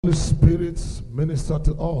Holy Spirit, minister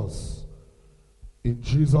to us. In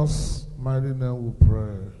Jesus' mighty name we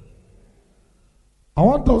pray. I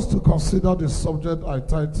want us to consider the subject I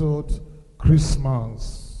titled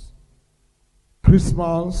Christmas.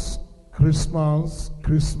 Christmas, Christmas,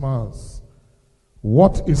 Christmas.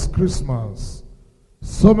 What is Christmas?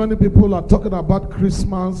 So many people are talking about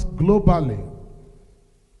Christmas globally.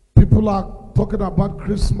 People are talking about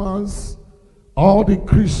Christmas. All the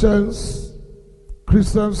Christians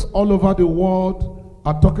all over the world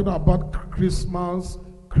are talking about Christmas,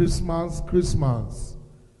 Christmas, Christmas.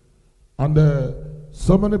 And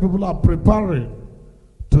so many people are preparing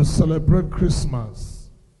to celebrate Christmas.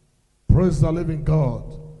 Praise the living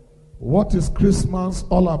God. What is Christmas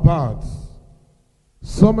all about?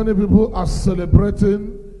 So many people are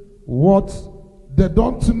celebrating what they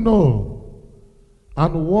don't know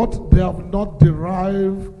and what they have not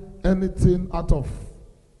derived anything out of.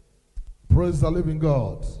 Praise the living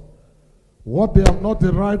God. What they have not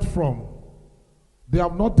derived from. They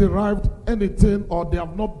have not derived anything, or they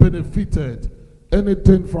have not benefited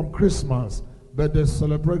anything from Christmas, but they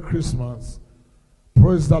celebrate Christmas.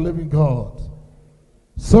 Praise the living God.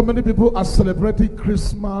 So many people are celebrating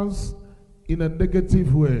Christmas in a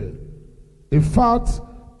negative way. In fact,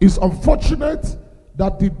 it's unfortunate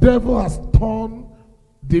that the devil has turned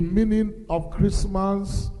the meaning of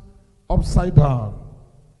Christmas upside down.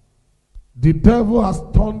 The devil has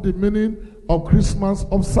turned the meaning of Christmas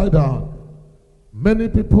upside down. Many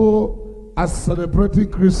people are celebrating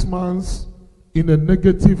Christmas in a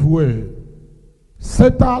negative way.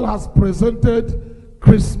 Satan has presented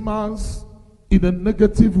Christmas in a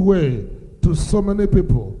negative way to so many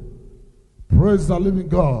people. Praise the living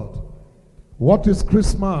God. What is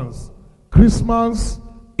Christmas? Christmas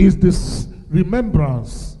is this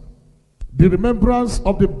remembrance. The remembrance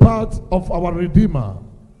of the birth of our Redeemer.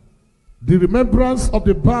 The remembrance of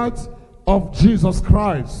the birth of Jesus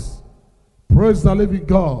Christ. Praise the living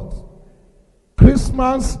God.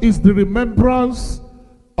 Christmas is the remembrance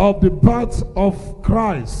of the birth of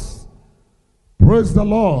Christ. Praise the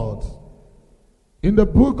Lord. In the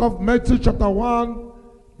book of Matthew chapter 1,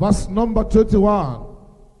 verse number 21,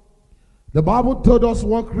 the Bible told us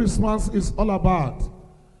what Christmas is all about.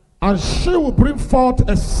 And she will bring forth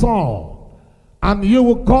a son, and you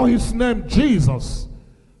will call his name Jesus.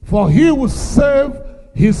 For he will save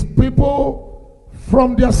his people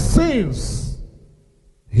from their sins.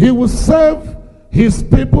 He will save his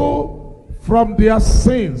people from their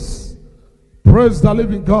sins. Praise the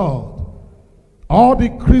living God. All the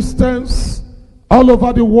Christians all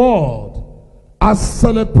over the world are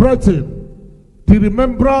celebrating the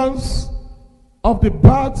remembrance of the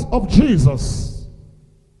birth of Jesus.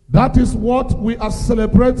 That is what we are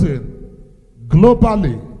celebrating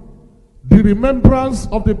globally. The remembrance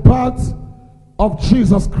of the birth of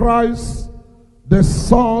Jesus Christ, the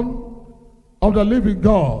Son of the living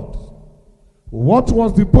God. What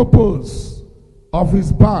was the purpose of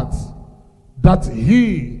his birth? That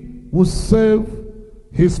he would save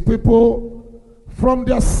his people from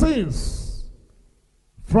their sins.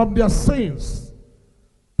 From their sins.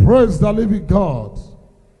 Praise the living God.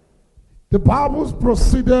 The Bible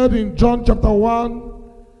proceeded in John chapter 1,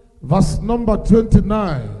 verse number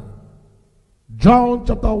 29. John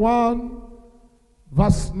chapter 1,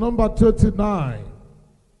 verse number 29.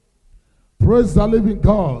 Praise the living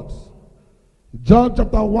God. John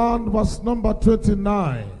chapter 1, verse number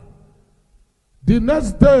 29. The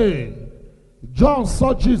next day, John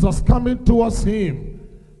saw Jesus coming towards him,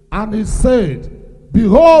 and he said,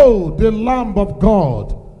 "Behold the Lamb of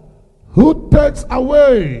God, who takes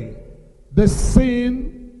away the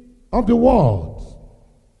sin of the world.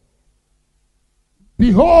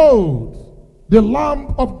 Behold the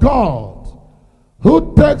Lamb of God,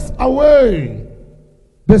 who takes away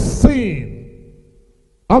the sin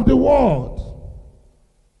of the world."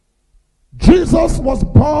 Jesus was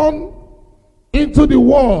born into the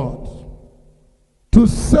world to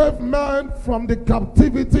save man from the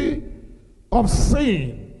captivity of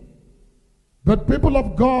sin. But people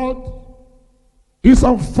of God, it's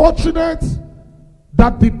unfortunate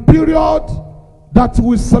that the period that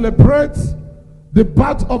we celebrate the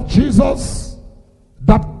birth of Jesus,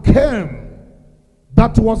 that came,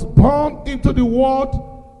 that was born into the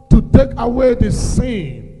world to take away the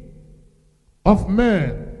sin of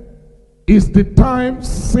man, is the time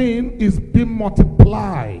sin is being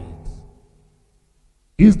multiplied.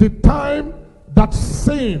 Is the time that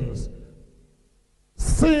sin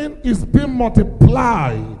is being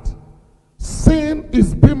multiplied. Sin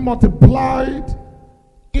is being multiplied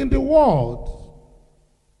in the world.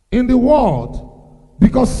 In the world.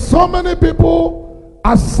 Because so many people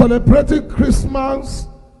are celebrating Christmas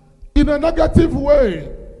in a negative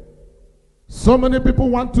way. So many people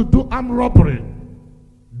want to do armed robbery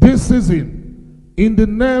this season in the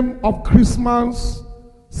name of Christmas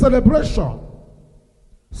celebration.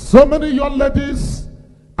 So many young ladies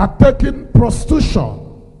are taking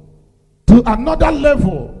prostitution to another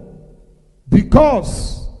level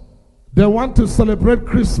because they want to celebrate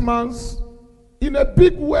Christmas in a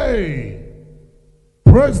big way.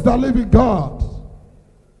 Praise the living God.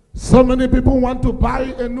 So many people want to buy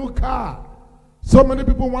a new car. So many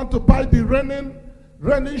people want to buy the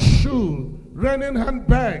raining shoe, raining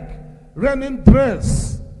handbag, raining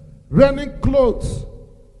dress, raining clothes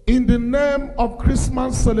in the name of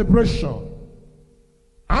Christmas celebration.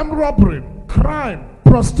 Armed robbery, crime,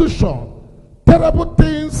 prostitution, terrible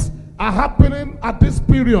things are happening at this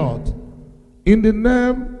period in the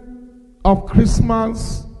name of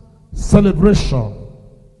Christmas celebration.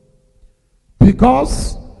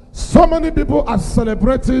 Because so many people are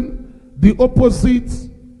celebrating the opposite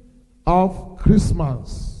of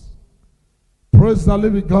Christmas. Praise the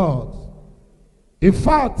living God. In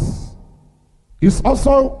fact, it's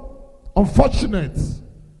also unfortunate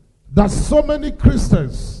that so many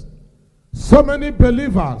Christians, so many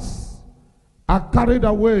believers are carried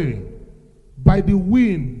away by the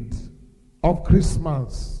wind of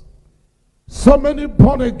Christmas. So many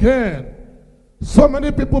born again, so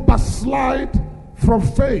many people backslide from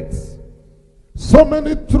faith. So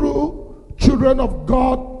many true children of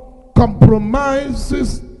God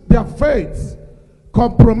compromises their faith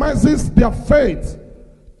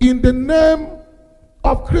in the name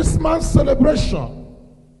of Christmas celebration.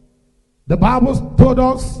 The Bible told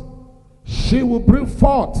us she will bring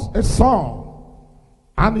forth a son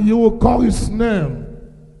and you will call his name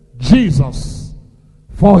Jesus,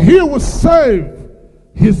 for he will save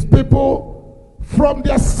his people from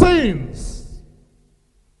their sins.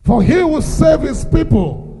 For he will save his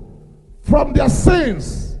people from their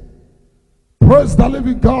sins. Praise the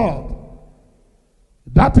living God.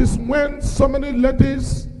 That is when so many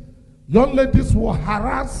ladies, young ladies, will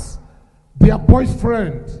harass their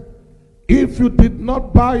boyfriend. If you did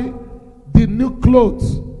not buy the new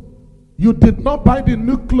clothes, you did not buy the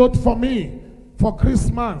new clothes for me for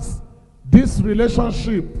Christmas, this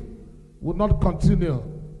relationship will not continue.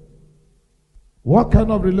 What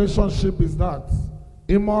kind of relationship is that?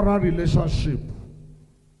 Immoral relationship.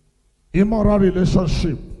 Immoral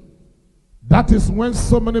relationship. That is when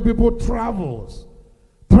so many people travels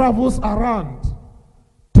around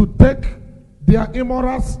to take their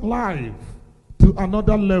immoral life to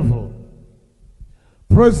another level.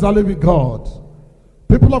 Praise the living God.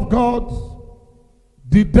 People of God,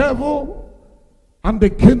 the devil and the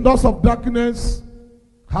kingdoms of darkness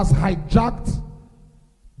has hijacked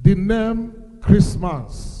the name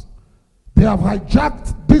Christmas. They have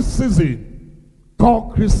hijacked this season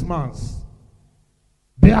called Christmas.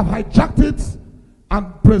 They have hijacked it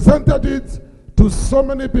and presented it to so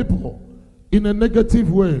many people in a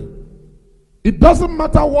negative way. It doesn't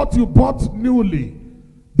matter what you bought newly.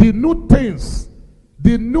 The new things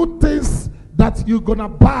that you're gonna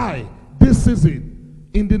buy this season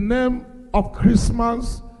in the name of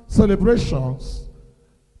Christmas celebrations,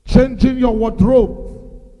 changing your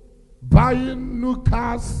wardrobe, buying new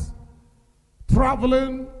cars,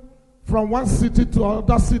 traveling from one city to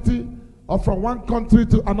another city or from one country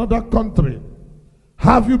to another country.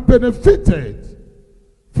 Have you benefited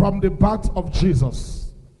from the birth of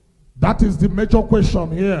Jesus? That is the major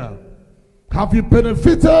question here. Have you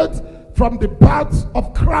benefited from the birth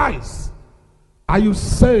of Christ? Are you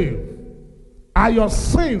saved? Are your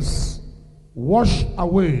sins washed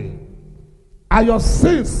away? Are your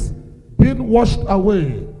sins being washed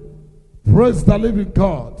away? Praise the living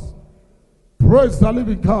God. Praise the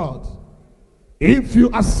living God. If you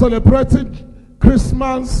are celebrating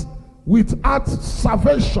Christmas without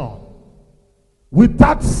salvation,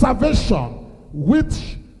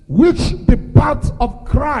 which the birth of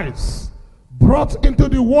Christ brought into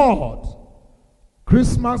the world,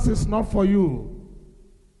 Christmas is not for you.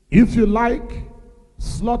 If you like,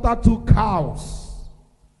 slaughter 2 cows.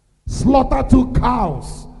 Slaughter 2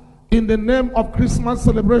 cows in the name of Christmas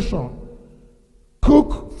celebration.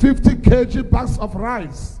 Cook 50 kg bags of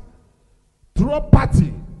rice. Throw a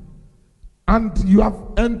party. And you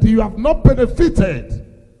have not benefited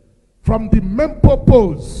from the main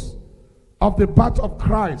purpose of the birth of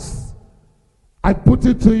Christ. I put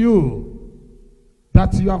it to you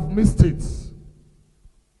that you have missed it.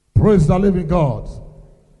 Praise the living God.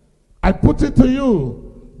 I put it to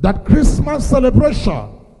you that Christmas celebration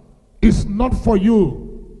is not for you.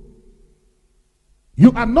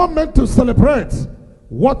 You are not meant to celebrate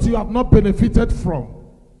what you have not benefited from.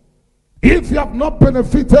 If you have not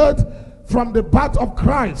benefited from the birth of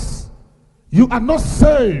Christ, you are not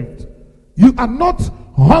saved. You are not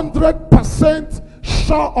 100%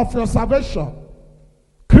 sure of your salvation.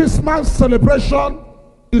 Christmas celebration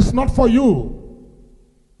is not for you.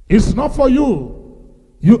 It's not for you.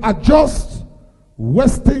 You are just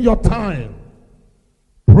wasting your time.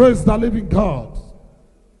 Praise the living God.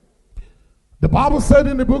 The Bible said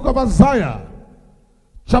in the book of Isaiah,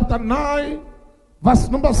 chapter 9, verse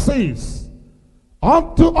number 6,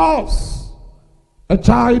 unto us a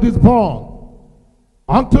child is born,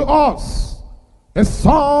 unto us a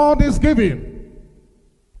son is given,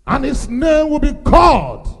 and his name will be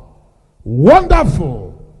called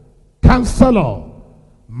Wonderful Counselor,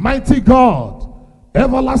 Mighty God,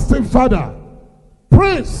 Everlasting Father,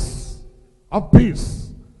 Prince of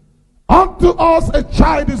Peace. Unto us a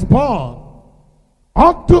child is born,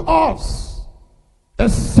 unto us a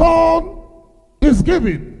son is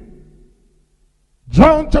given.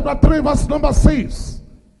 John chapter 3 verse number 6.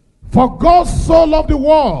 For God so loved the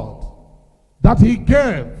world that he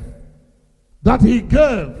gave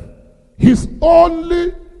his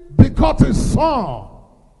only begotten son.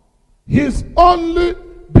 His only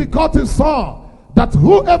begotten son, that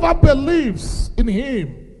whoever believes in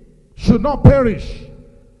him should not perish,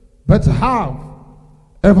 but have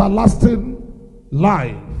everlasting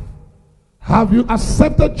life. Have you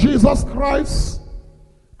accepted Jesus Christ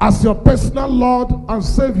as your personal Lord and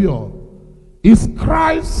Savior? Is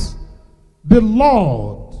Christ the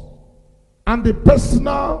Lord and the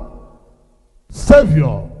personal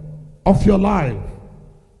Savior of your life?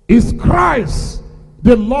 Is Christ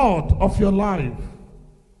the Lord of your life?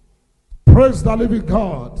 Praise the living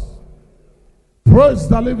God. Praise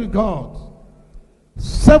the living God.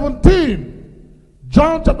 17,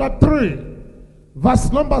 John chapter 3,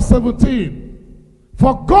 verse number 17.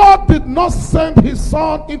 For God did not send his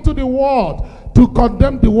son into the world to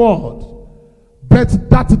condemn the world, but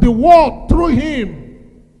that the world through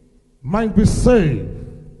him might be saved.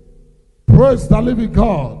 Praise the living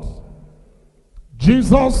God.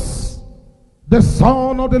 Jesus, the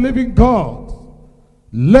Son of the living God,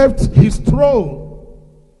 left his throne.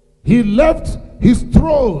 He left his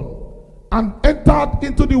throne and entered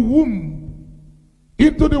into the womb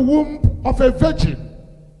of a virgin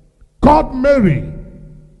called Mary,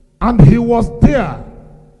 and he was there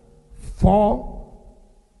for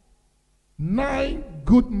 9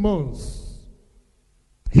 good months.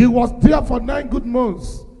 He was there for 9 good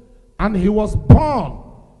months, and he was born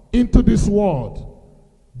into this world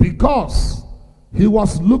because he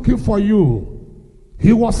was looking for you.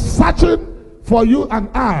 He was searching for you and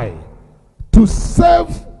I to save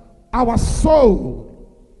our soul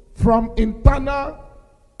from eternal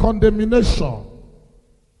condemnation,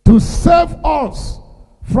 to save us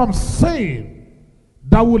from sin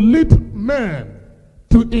that will lead men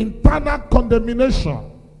to eternal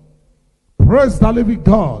condemnation. Praise the living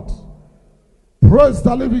God. Praise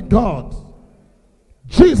the living God.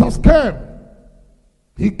 Jesus came.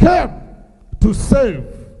 He came to save.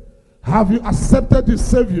 Have you accepted the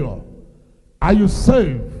Savior? Are you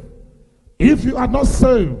saved? If you are not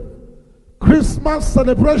saved, Christmas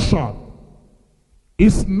celebration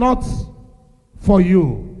is not for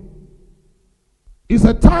you. It's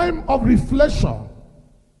a time of reflection.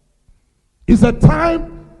 It's a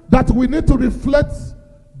time that we need to reflect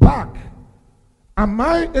back. Am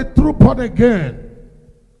I a true born again?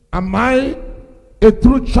 Am I a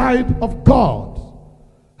true child of God?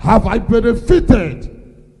 Have I benefited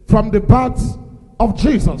from the birth of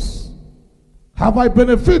Jesus? Have I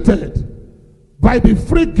benefited by the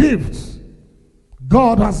free gifts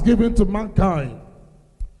God has given to mankind?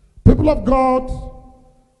 People of God,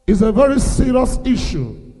 is a very serious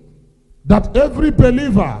issue that every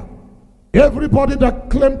believer, everybody that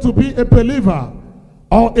claims to be a believer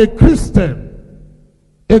or a Christian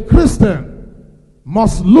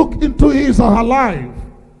must look into his or her life.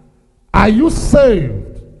 Are you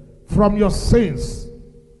saved from your sins?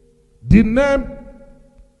 The name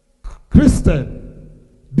Christian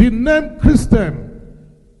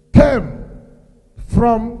came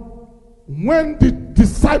from when the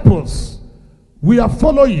disciples we are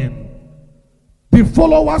following, the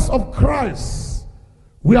followers of Christ,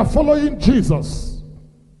 we are following Jesus.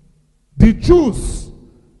 The Jews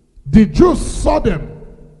saw them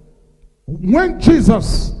when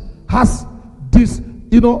Jesus has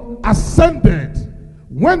ascended,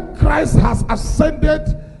 when Christ has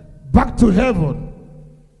ascended back to heaven.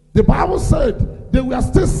 The Bible said they were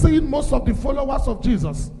still seeing most of the followers of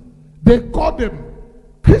Jesus. They called them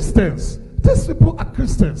Christians. These people are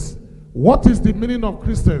Christians. What is the meaning of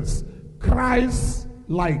Christians?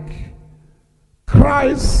 Christ-like.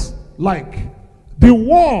 Christ-like. Christ-like. The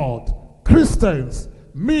word Christians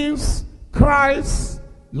means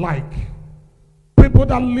Christ-like. People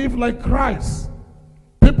that live like Christ.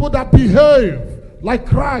 People that behave like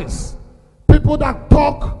Christ. People that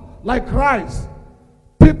talk like Christ.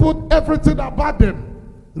 People, everything about them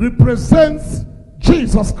represents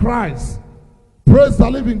Jesus Christ. Praise the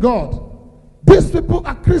living God. These people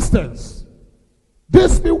are Christians.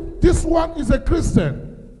 This one is a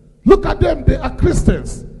Christian. Look at them, they are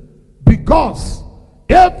Christians. Because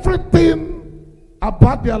everything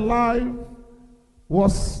about their life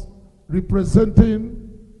was representing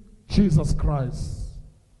Jesus Christ.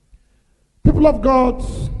 People of God,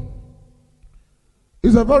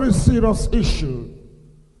 it's a very serious issue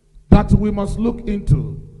that we must look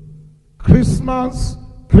into. Christmas,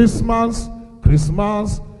 Christmas,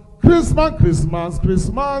 Christmas, Christmas, Christmas,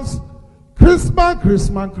 Christmas, Christmas,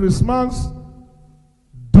 Christmas, Christmas.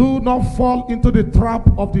 Do not fall into the trap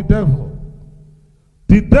of the devil.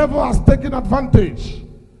 The devil has taken advantage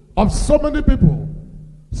of so many people.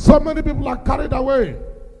 So many people are carried away.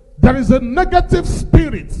 There is a negative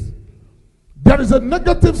spirit. There is a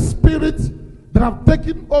negative spirit that have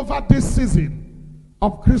taken over this season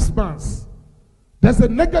of Christmas. There's a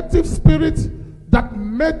negative spirit that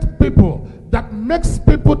makes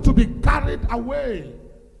people to be carried away.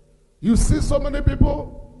 You see so many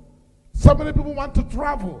people want to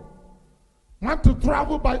travel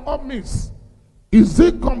by all means. Is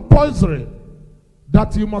it compulsory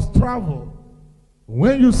that you must travel?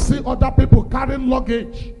 When you see other people carrying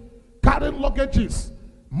luggages,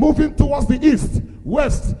 moving towards the east,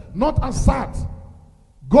 west, north and south,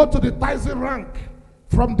 go to the Tyson rank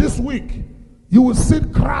from this week, you will see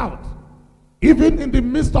crowd. Even in the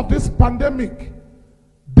midst of this pandemic,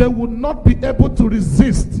 they will not be able to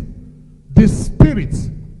resist the spirit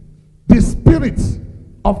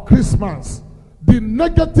of Christmas, the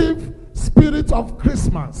negative spirit of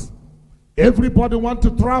Christmas. Everybody wants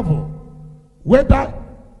to travel, whether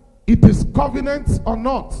it is covenant or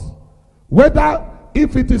not, whether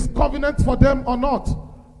if it is covenant for them or not.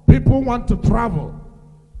 People want to travel.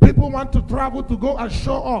 People want to travel to go and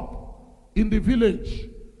show up in the village.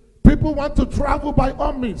 People want to travel by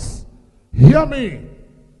all means. Hear me.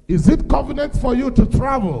 Is it covenant for you to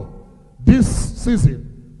travel this season?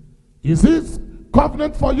 Is it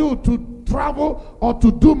covenant for you to travel or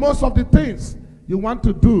to do most of the things you want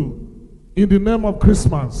to do in the name of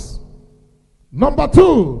Christmas? Number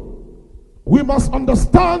two, we must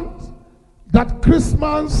understand that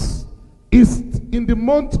Christmas is in the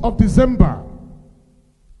month of December.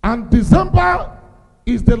 And December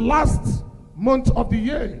is the last month of the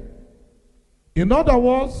year. In other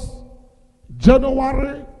words,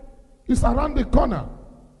 January is around the corner.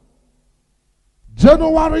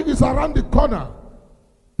 January is around the corner.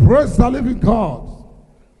 Praise the living God.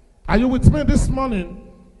 Are you with me this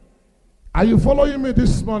morning? Are you following me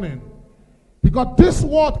this morning? Because this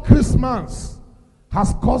word Christmas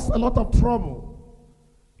has caused a lot of trouble.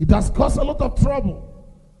 It has caused a lot of trouble.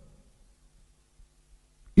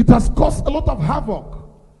 It has caused a lot of havoc.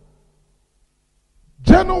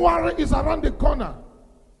 January is around the corner.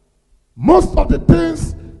 Most of the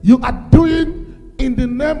things you are doing in the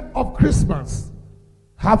name of Christmas,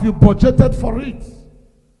 have you budgeted for it?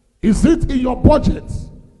 Is it in your budget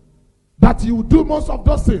that you do most of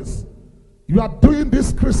those things you are doing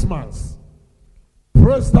this Christmas?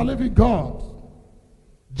 Praise the living God.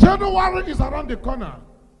 January is around the corner.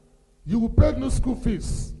 You will pay new school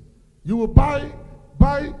fees. You will buy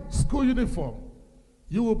school uniform.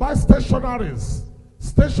 You will buy stationaries.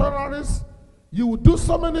 You will do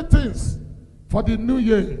so many things for the new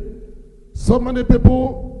year. So many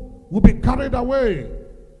people will be carried away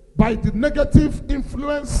by the negative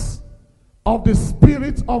influence of the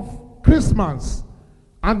spirit of Christmas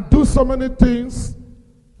and do so many things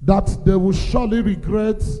that they will surely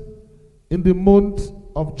regret in the month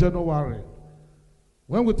of January.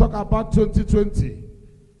 When we talk about 2020,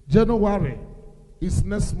 January is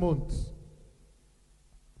next month.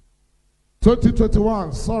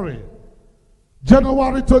 2021, sorry.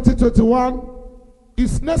 January 2021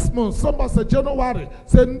 is next month. Somebody say January.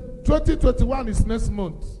 Say 2021 is next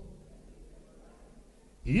month.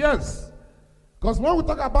 Yes. Because when we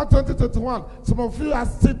talk about 2021, some of you are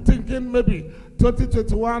still thinking maybe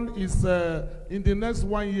 2021 is in the next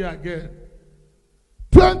 1 year again.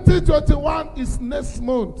 2021 is next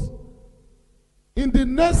month. In the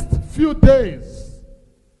next few days.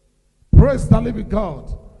 Praise the living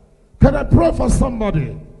God. Can I pray for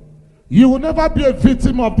somebody? You will never be a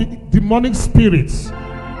victim of the demonic spirits.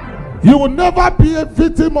 You will never be a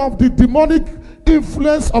victim of the demonic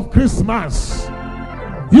influence of Christmas.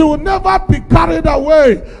 You will never be carried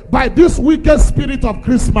away by this wicked spirit of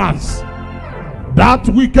Christmas. That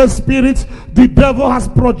wicked spirit the devil has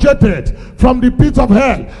projected from the pit of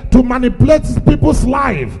hell to manipulate people's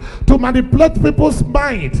life, to manipulate people's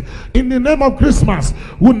mind in the name of Christmas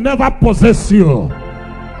will never possess you.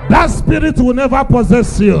 That spirit will never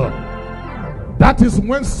possess you. That is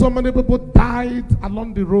when so many people died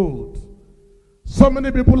along the road. So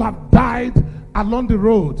many people have died along the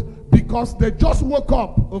road because they just woke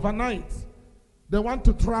up overnight. They want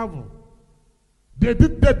to travel. They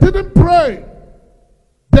didn't pray.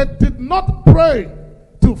 They did not pray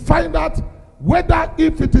to find out whether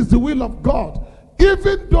if it is the will of God.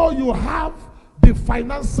 Even though you have the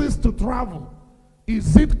finances to travel,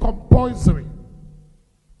 is it compulsory?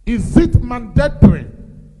 Is it mandatory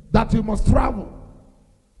that you must travel?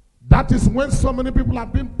 That is when so many people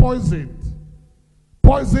have been poisoned.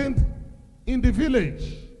 Poisoned in the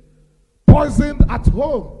village. Poisoned at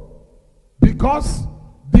home. Because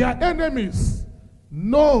their enemies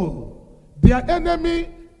know. Their enemy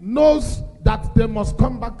knows that they must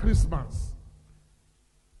come back Christmas.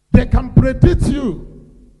 They can predict you.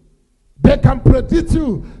 They can predict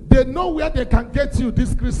you. They know where they can get you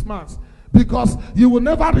this Christmas. Because you will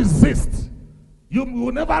never resist. You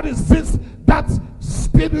will never resist that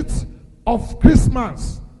spirit of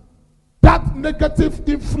Christmas. That negative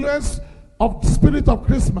influence of the spirit of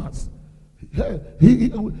Christmas. Let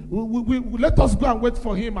us go and wait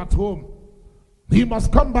for him at home. He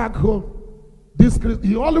must come back home.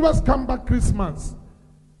 He always come back Christmas.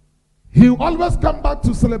 He always come back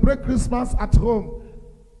to celebrate Christmas at home.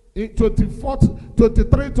 In 24th,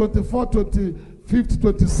 23, 24, 25th,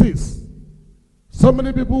 26th. So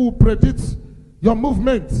many people will predict your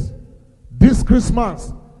movement this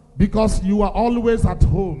Christmas because you are always at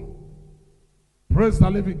home. Praise the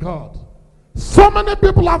living God. So many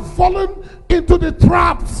people have fallen into the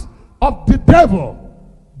traps of the devil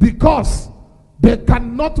because they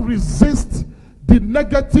cannot resist the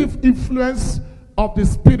negative influence of the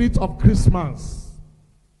spirit of Christmas.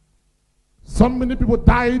 So many people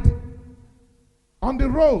died on the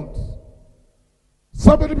road.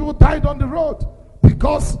 So many people died on the road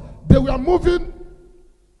because they were moving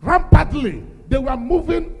rampantly. They were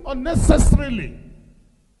moving unnecessarily.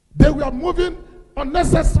 They were moving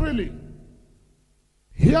unnecessarily.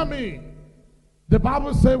 Hear me. The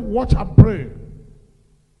Bible says, watch and pray.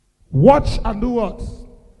 Watch and do what?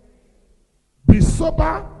 Be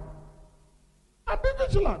sober and be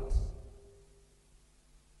vigilant.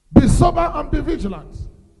 Be sober and be vigilant.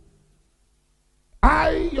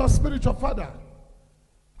 I, your spiritual father,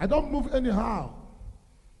 I don't move anyhow.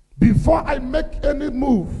 Before I make any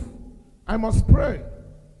move, I must pray.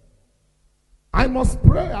 I must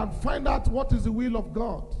pray and find out what is the will of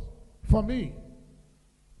God for me.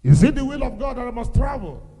 Is it the will of God that I must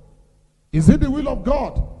travel? Is it the will of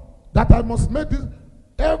God that I must make this?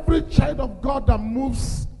 Every child of God that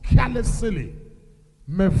moves carelessly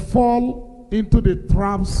may fall into the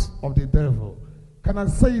traps of the devil. Can I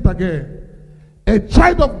say it again? A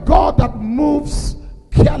child of God that moves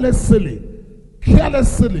carelessly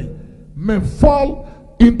may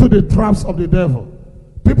fall into the traps of the devil.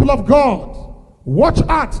 People of God, watch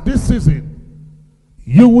out this season.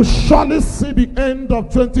 You will surely see the end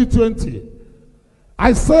of 2020.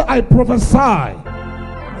 I say, I prophesy,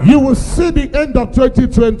 you will see the end of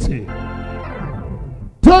 2020.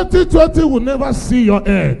 2020 will never see your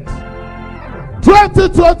end.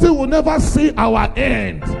 2020 will never see our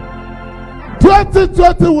end.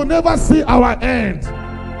 2020 will never see our end.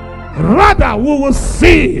 Rather, we will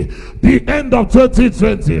see the end of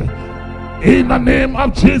 2020. In the name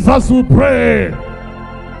of Jesus, we pray.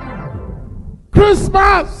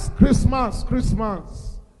 Christmas, Christmas,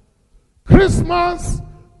 Christmas. Christmas,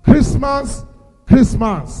 Christmas,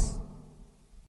 Christmas.